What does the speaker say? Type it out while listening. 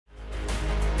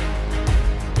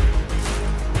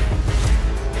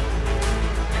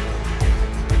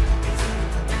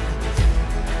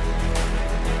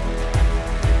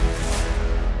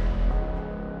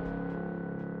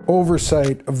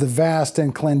oversight of the vast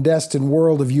and clandestine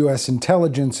world of U.S.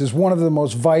 intelligence is one of the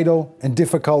most vital and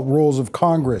difficult roles of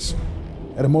Congress.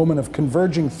 At a moment of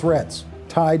converging threats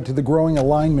tied to the growing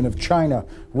alignment of China,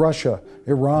 Russia,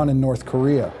 Iran, and North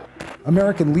Korea,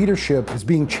 American leadership is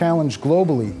being challenged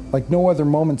globally like no other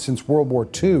moment since World War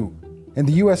II, and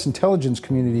the U.S. intelligence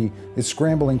community is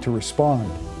scrambling to respond.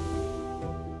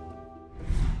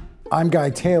 I'm Guy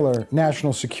Taylor,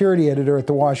 National Security Editor at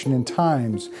The Washington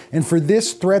Times, and for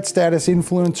this Threat Status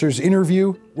Influencers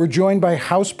interview, we're joined by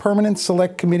House Permanent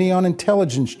Select Committee on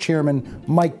Intelligence Chairman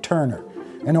Mike Turner,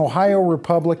 an Ohio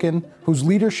Republican whose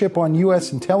leadership on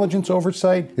U.S. intelligence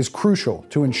oversight is crucial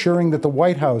to ensuring that the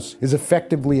White House is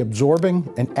effectively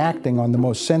absorbing and acting on the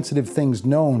most sensitive things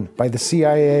known by the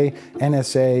CIA,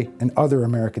 NSA, and other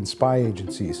American spy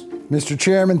agencies. Mr.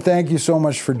 Chairman, thank you so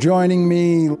much for joining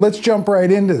me. Let's jump right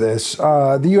into this.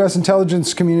 The U.S.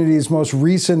 intelligence community's most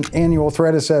recent annual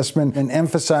threat assessment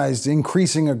emphasized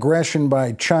increasing aggression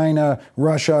by China,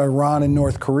 Russia, Iran, and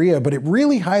North Korea, but it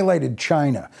really highlighted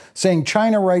China, saying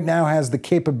China right now has the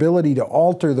capability to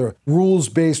alter the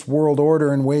rules-based world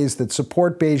order in ways that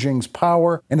support Beijing's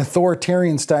power and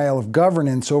authoritarian style of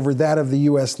governance over that of the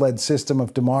U.S.-led system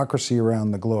of democracy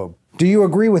around the globe. Do you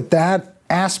agree with that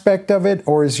aspect of it,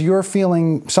 or is your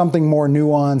feeling something more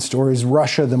nuanced, or is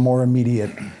Russia the more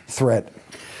immediate threat?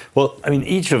 Well, I mean,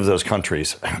 each of those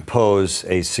countries pose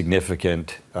a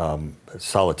significant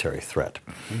solitary threat.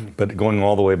 But going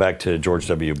all the way back to George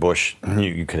W. Bush,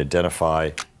 you can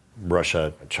identify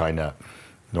Russia, China,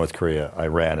 North Korea,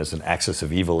 Iran as an axis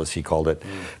of evil, as he called it.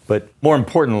 But more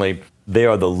importantly, they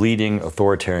are the leading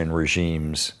authoritarian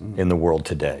regimes in the world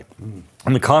today.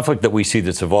 And the conflict that we see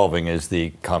that's evolving is the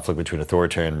conflict between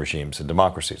authoritarian regimes and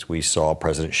democracies. We saw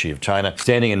President Xi of China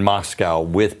standing in Moscow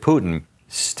with Putin,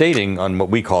 stating on what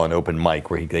we call an open mic,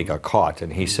 where they got caught,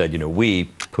 and he said, you know, we,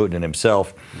 Putin and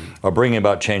himself, are bringing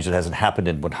about change that hasn't happened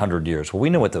in 100 years. Well, we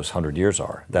know what those 100 years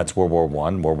are. That's World War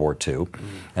I, World War II,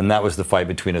 and that was the fight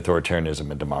between authoritarianism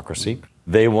and democracy.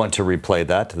 They want to replay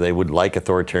that. They would like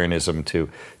authoritarianism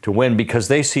to win, because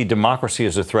they see democracy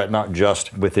as a threat, not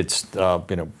just with its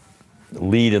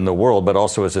lead in the world, but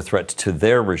also as a threat to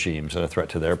their regimes and a threat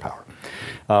to their power.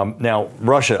 Now,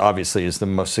 Russia obviously is the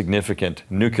most significant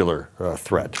nuclear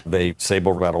threat. They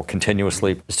saber rattle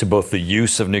continuously as to both the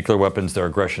use of nuclear weapons, their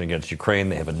aggression against Ukraine.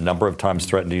 They have a number of times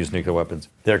threatened to use nuclear weapons.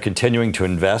 They're continuing to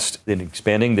invest in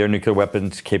expanding their nuclear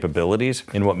weapons capabilities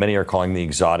in what many are calling the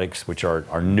exotics, which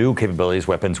are new capabilities,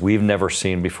 weapons we've never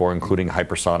seen before, including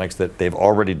hypersonics that they've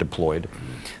already deployed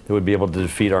that would be able to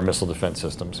defeat our missile defense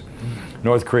systems.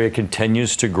 North Korea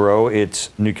continues to grow its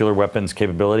nuclear weapons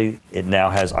capability. It now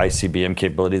has ICBM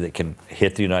capability that can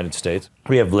hit the United States.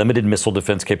 We have limited missile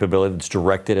defense capability that's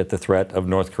directed at the threat of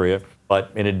North Korea.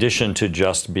 But in addition to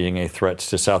just being a threat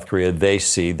to South Korea, they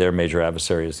see their major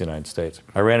adversary as the United States.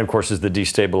 Iran, of course, is the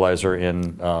destabilizer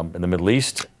in the Middle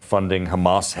East, funding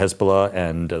Hamas, Hezbollah,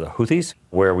 and the Houthis,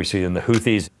 where we see in the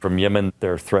Houthis from Yemen,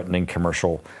 they're threatening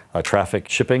commercial traffic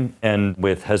shipping. And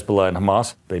with Hezbollah and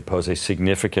Hamas, they pose a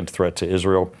significant threat to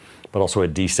Israel, but also a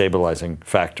destabilizing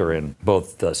factor in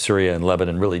both Syria and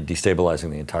Lebanon, really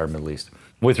destabilizing the entire Middle East.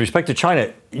 With respect to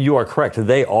China, you are correct.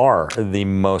 They are the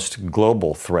most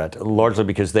global threat, largely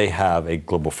because they have a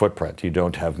global footprint. You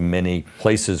don't have many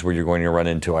places where you're going to run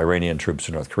into Iranian troops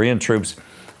or North Korean troops.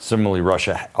 Similarly,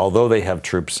 Russia, although they have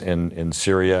troops in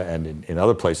Syria and in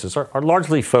other places, are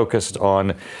largely focused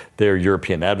on their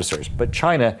European adversaries. But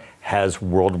China has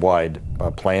worldwide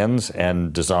plans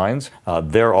and designs.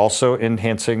 They're also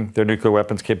enhancing their nuclear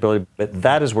weapons capability. But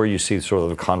that is where you see sort of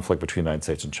the conflict between the United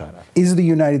States and China. Is the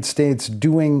United States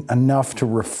doing enough to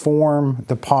reform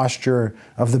the posture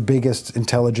of the biggest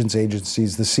intelligence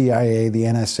agencies, the CIA, the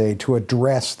NSA, to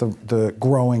address the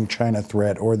growing China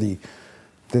threat, or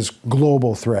this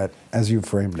global threat, as you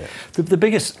framed it? The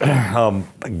biggest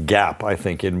gap, I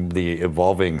think, in the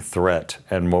evolving threat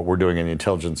and what we're doing in the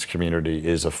intelligence community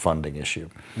is a funding issue.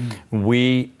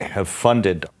 We have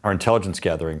funded our intelligence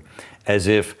gathering as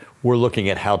if we're looking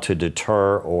at how to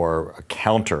deter or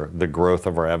counter the growth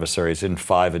of our adversaries in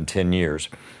 5 and 10 years.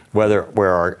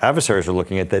 Where our adversaries are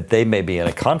looking at that they may be in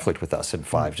a conflict with us in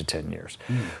 5 to 10 years.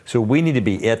 So we need to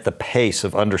be at the pace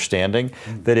of understanding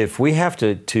that if we have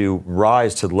to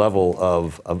rise to the level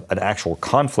of an actual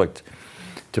conflict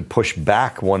to push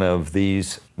back one of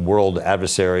these world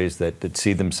adversaries that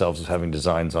see themselves as having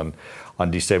designs on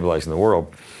destabilizing the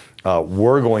world,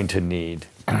 we're going to need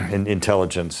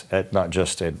intelligence at not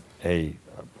just a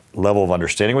level of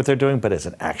understanding what they're doing, but as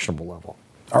an actionable level.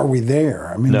 Are we there?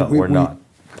 I mean, no, we're not.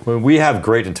 We have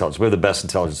great intelligence. We have the best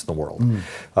intelligence in the world.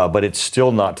 But it's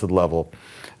still not to the level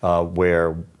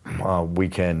where we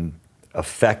can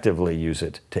effectively use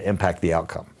it to impact the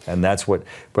outcome. And that's what,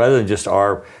 rather than just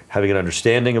our having an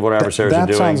understanding of what our adversaries are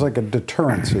doing. That sounds like a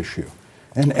deterrence issue.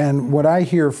 And what I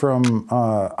hear from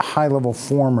high-level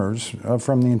formers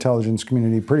from the intelligence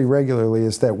community pretty regularly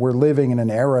is that we're living in an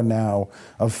era now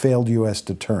of failed U.S.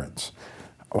 deterrence.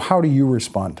 How do you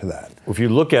respond to that? If you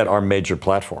look at our major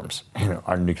platforms,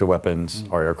 our nuclear weapons,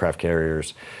 our aircraft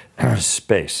carriers, our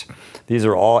space, these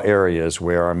are all areas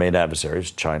where our main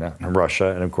adversaries, China and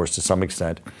Russia, and of course to some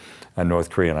extent North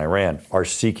Korea and Iran, are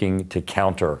seeking to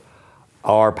counter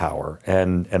our power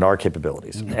and our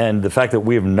capabilities. And the fact that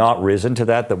we have not risen to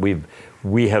that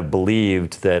we have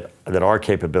believed that our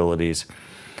capabilities,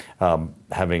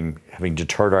 having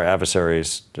deterred our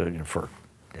adversaries for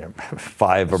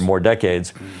 5 or more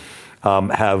decades,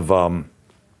 have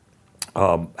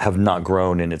not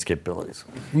grown in its capabilities.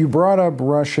 You brought up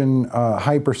Russian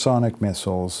hypersonic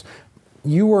missiles.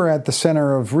 You were at the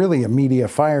center of really a media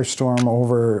firestorm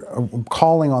over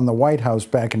calling on the White House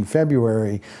back in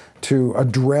February to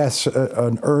address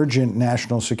an urgent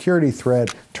national security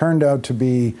threat. Turned out to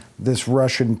be this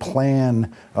Russian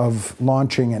plan of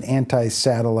launching an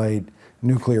anti-satellite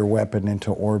nuclear weapon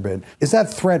into orbit. Is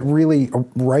that threat really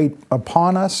right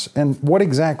upon us? And what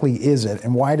exactly is it,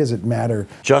 and why does it matter?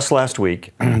 Just last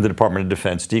week, the Department of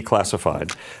Defense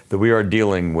declassified that we are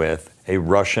dealing with a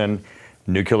Russian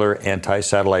nuclear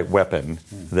anti-satellite weapon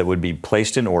that would be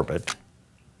placed in orbit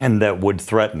and that would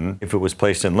threaten, if it was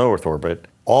placed in low Earth orbit,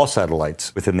 all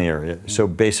satellites within the area. So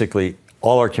basically,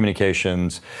 all our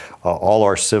communications, all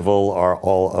our civil,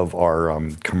 all of our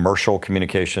commercial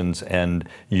communications and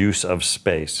use of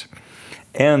space,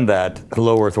 and that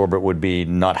low Earth orbit would be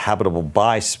not habitable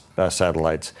by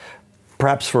satellites,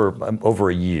 perhaps for over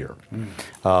a year.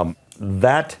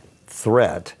 That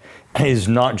threat is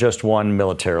not just one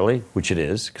militarily, which it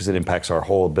is, because it impacts our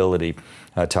whole ability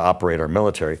to operate our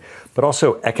military, but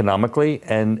also economically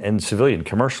and civilian,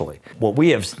 commercially. What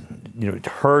we have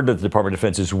heard that the Department of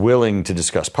Defense is willing to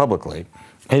discuss publicly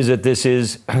is that this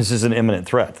is an imminent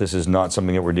threat. This is not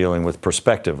something that we're dealing with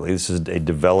prospectively. This is a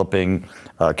developing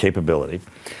capability.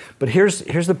 But here's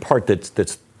the part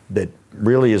that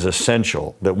really is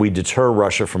essential, that we deter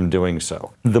Russia from doing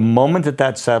so. The moment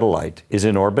that satellite is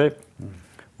in orbit,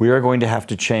 we are going to have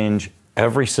to change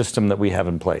every system that we have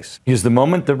in place. Because the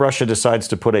moment that Russia decides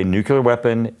to put a nuclear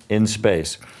weapon in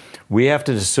space, we have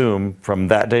to assume from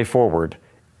that day forward,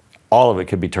 all of it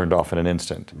could be turned off in an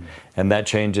instant. And that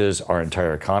changes our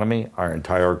entire economy, our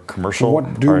entire commercial,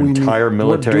 our entire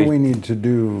military. What do we need to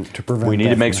do to prevent that? We need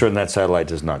to make certain that satellite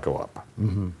does not go up.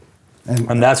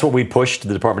 And that's what we pushed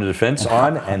the Department of Defense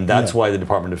on, and that's why the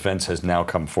Department of Defense has now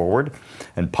come forward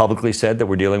and publicly said that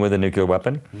we're dealing with a nuclear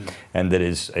weapon, and that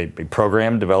is a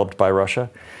program developed by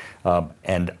Russia.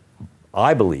 And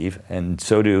I believe, and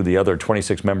so do the other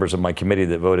 26 members of my committee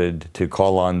that voted to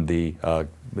call on the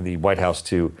White House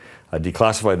to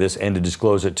declassify this and to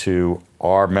disclose it to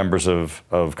our members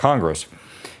of Congress,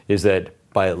 is that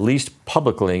by at least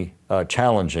publicly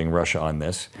challenging Russia on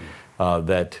this,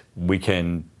 that we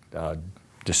can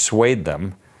dissuade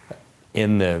them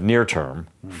in the near term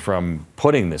from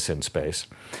putting this in space,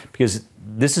 because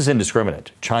this is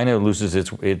indiscriminate. China loses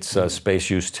its space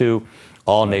use too.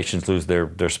 All nations lose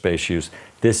their space use.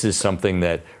 This is something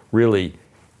that really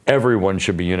everyone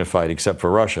should be unified except for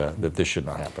Russia, that this should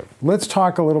not happen. Let's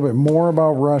talk a little bit more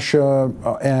about Russia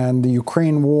and the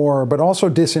Ukraine war, but also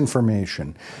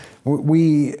disinformation.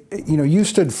 You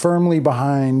stood firmly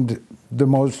behind the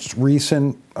most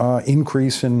recent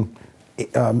increase in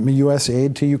U.S.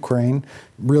 aid to Ukraine,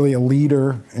 really a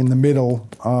leader in the middle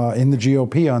in the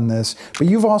GOP on this. But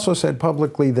you've also said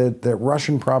publicly that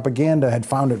Russian propaganda had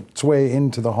found its way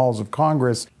into the halls of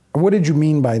Congress. What did you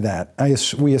mean by that?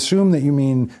 We assume that you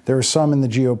mean there are some in the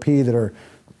GOP that are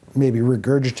maybe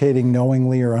regurgitating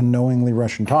knowingly or unknowingly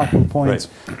Russian talking points.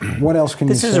 Right. What else can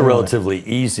you say? This is a relatively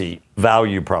easy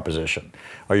value proposition.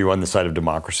 Are you on the side of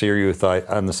democracy, or are you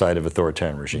on the side of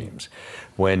authoritarian regimes?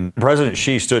 When President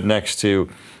Xi stood next to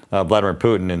Vladimir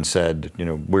Putin and said,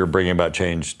 we're bringing about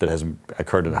change that hasn't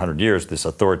occurred in 100 years, this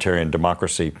authoritarian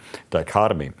democracy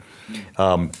dichotomy,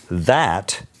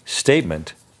 that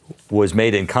statement was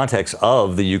made in context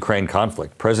of the Ukraine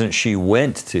conflict. President Xi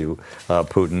went to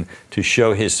Putin to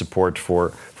show his support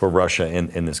for Russia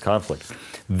in this conflict.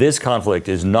 This conflict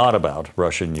is not about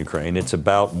Russia and Ukraine. It's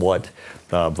about what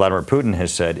Vladimir Putin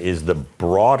has said is the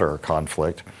broader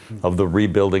conflict of the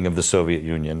rebuilding of the Soviet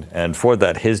Union. And for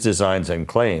that, his designs and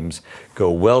claims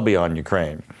go well beyond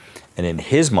Ukraine. And in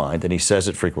his mind, and he says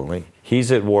it frequently,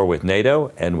 he's at war with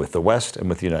NATO and with the West and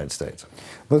with the United States.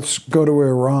 Let's go to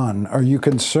Iran. Are you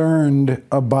concerned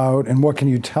about, and what can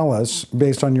you tell us,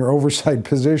 based on your oversight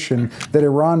position, that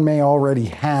Iran may already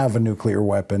have a nuclear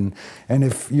weapon? And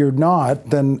if you're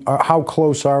not, then how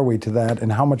close are we to that,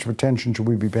 and how much attention should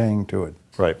we be paying to it?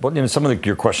 Right. Well, some of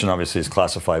your question obviously is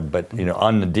classified, but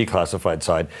on the declassified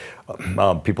side,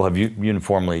 people have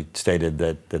uniformly stated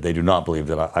that they do not believe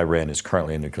that Iran is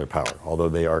currently a nuclear power, although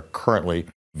they are currently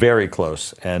very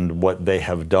close. And what they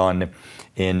have done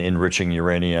in enriching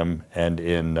uranium and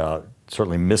in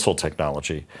certainly missile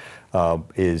technology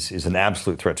is an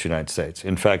absolute threat to the United States.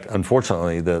 In fact,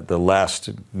 unfortunately, the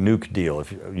last nuke deal,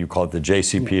 if you call it the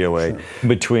JCPOA,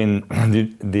 between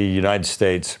the United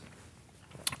States,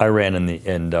 Iran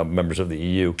and members of the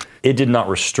EU, it did not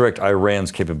restrict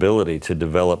Iran's capability to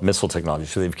develop missile technology.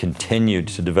 So they've continued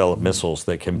to develop missiles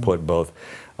that can put both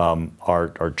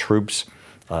our troops,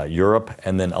 Europe,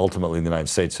 and then ultimately the United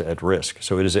States at risk.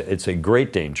 So it's a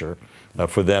great danger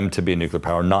for them to be a nuclear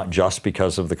power, not just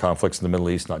because of the conflicts in the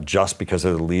Middle East, not just because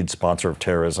they're the lead sponsor of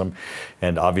terrorism.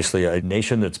 And obviously a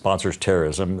nation that sponsors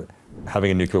terrorism,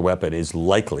 having a nuclear weapon is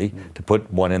likely to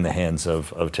put one in the hands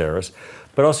of terrorists.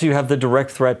 But also you have the direct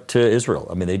threat to Israel.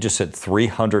 I mean, they just sent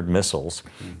 300 missiles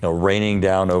raining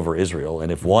down over Israel.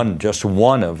 And if just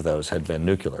one of those had been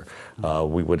nuclear,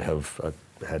 we would have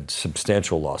had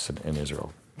substantial loss in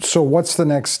Israel. So what's the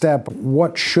next step?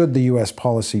 What should the U.S.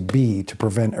 policy be to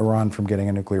prevent Iran from getting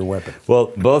a nuclear weapon?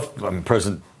 Well, both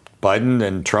President Biden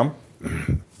and Trump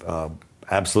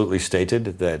absolutely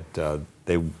stated that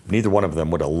neither one of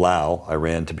them would allow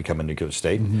Iran to become a nuclear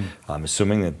state. I'm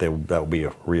assuming that that will be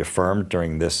reaffirmed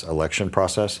during this election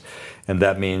process. And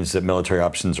that means that military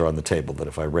options are on the table, that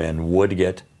if Iran would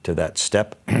get to that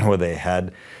step where they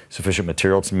had sufficient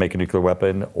material to make a nuclear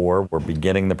weapon, or were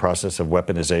beginning the process of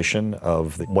weaponization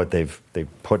of what they've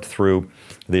put through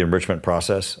the enrichment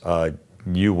process,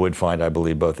 you would find, I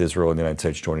believe, both Israel and the United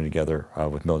States joining together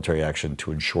with military action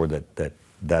to ensure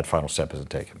that final step isn't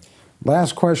taken.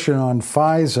 Last question on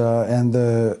FISA and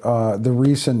the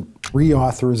recent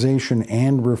reauthorization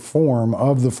and reform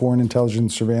of the Foreign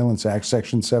Intelligence Surveillance Act,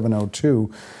 Section 702.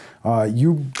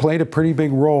 You played a pretty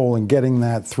big role in getting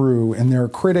that through, and there are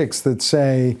critics that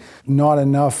say not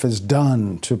enough is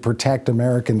done to protect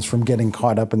Americans from getting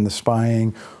caught up in the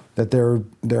spying, that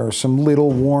there are some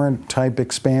little warrant-type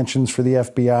expansions for the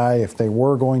FBI if they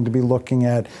were going to be looking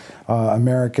at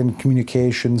American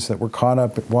communications that were caught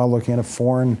up while looking at a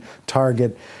foreign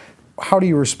target. How do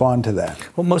you respond to that?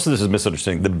 Well, most of this is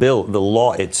misunderstanding. The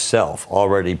law itself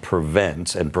already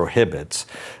prevents and prohibits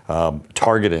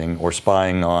targeting or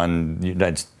spying on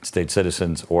United States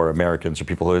citizens or Americans or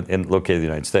people who are located in the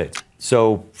United States.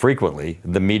 So frequently,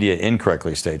 the media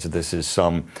incorrectly states that this is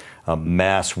some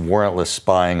mass warrantless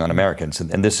spying on Americans,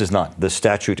 and this is not. The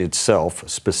statute itself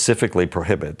specifically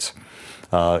prohibits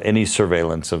any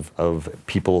surveillance of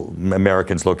people,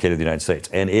 Americans located in the United States,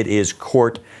 and it is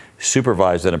court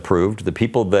supervised and approved. The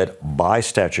people that, by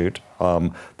statute,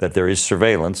 that there is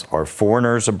surveillance are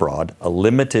foreigners abroad, a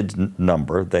limited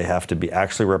number. They have to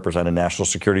actually represent a national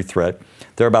security threat.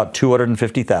 There are about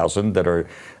 250,000 that are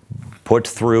put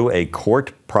through a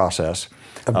court process.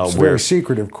 A very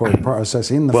secretive court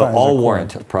process in the FISA all court.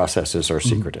 warrant processes are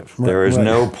secretive. There is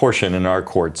no portion in our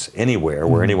courts anywhere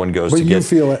where anyone goes to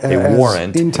get a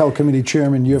warrant. Intel Committee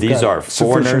Chairman, you have These are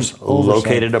foreigners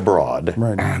located abroad.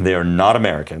 Right. They are not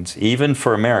Americans. Even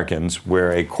for Americans,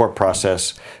 where a court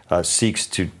process seeks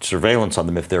to surveillance on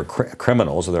them if they're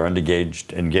criminals or they're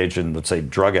engaged in, let's say,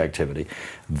 drug activity,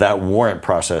 that warrant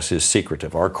process is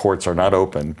secretive. Our courts are not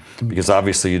open because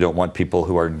obviously you don't want people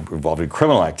who are involved in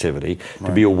criminal activity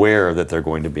to be aware that they're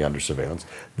going to be under surveillance.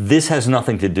 This has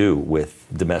nothing to do with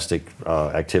domestic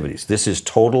activities. This is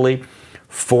totally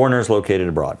foreigners located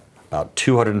abroad, about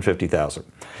 250,000.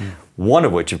 One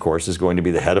of which, of course, is going to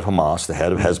be the head of Hamas, the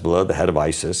head of Hezbollah, the head of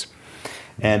ISIS.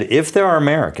 And if there are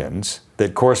Americans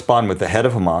that correspond with the head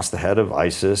of Hamas, the head of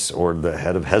ISIS, or the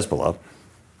head of Hezbollah,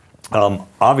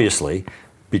 obviously,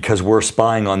 because we're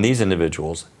spying on these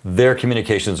individuals, their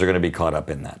communications are going to be caught up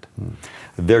in that.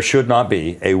 There should not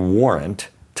be a warrant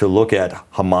to look at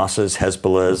Hamas's,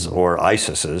 Hezbollah's, or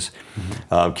ISIS's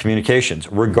communications,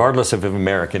 regardless of if an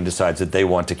American decides that they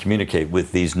want to communicate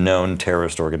with these known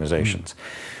terrorist organizations.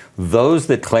 Those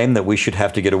that claim that we should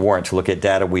have to get a warrant to look at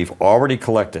data we've already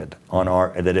collected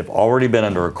that have already been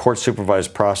under a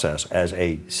court-supervised process as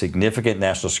a significant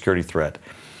national security threat,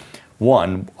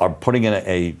 one, are putting in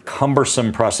a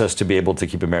cumbersome process to be able to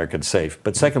keep Americans safe.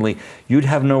 But secondly, you'd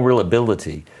have no real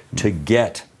ability to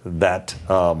get that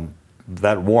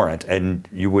that warrant, and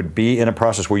you would be in a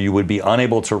process where you would be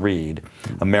unable to read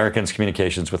Americans'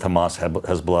 communications with Hamas,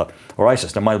 Hezbollah, or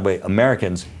ISIS. Now, by the way,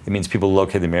 Americans, it means people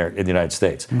located in the United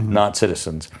States, not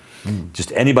citizens.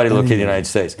 Just anybody located in the United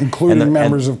States. Including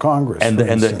members of Congress. And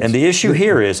the issue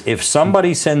here is, if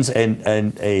somebody sends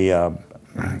an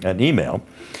email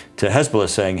to Hezbollah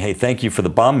saying, hey, thank you for the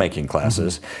bomb-making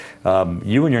classes,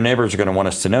 you and your neighbors are going to want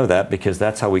us to know that, because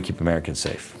that's how we keep Americans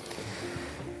safe.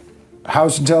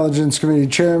 House Intelligence Committee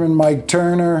Chairman Mike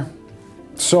Turner,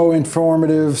 so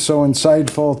informative, so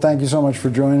insightful. Thank you so much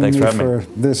for joining me for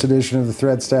this edition of the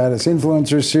Threat Status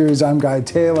Influencers Series. I'm Guy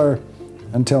Taylor.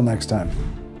 Until next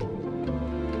time.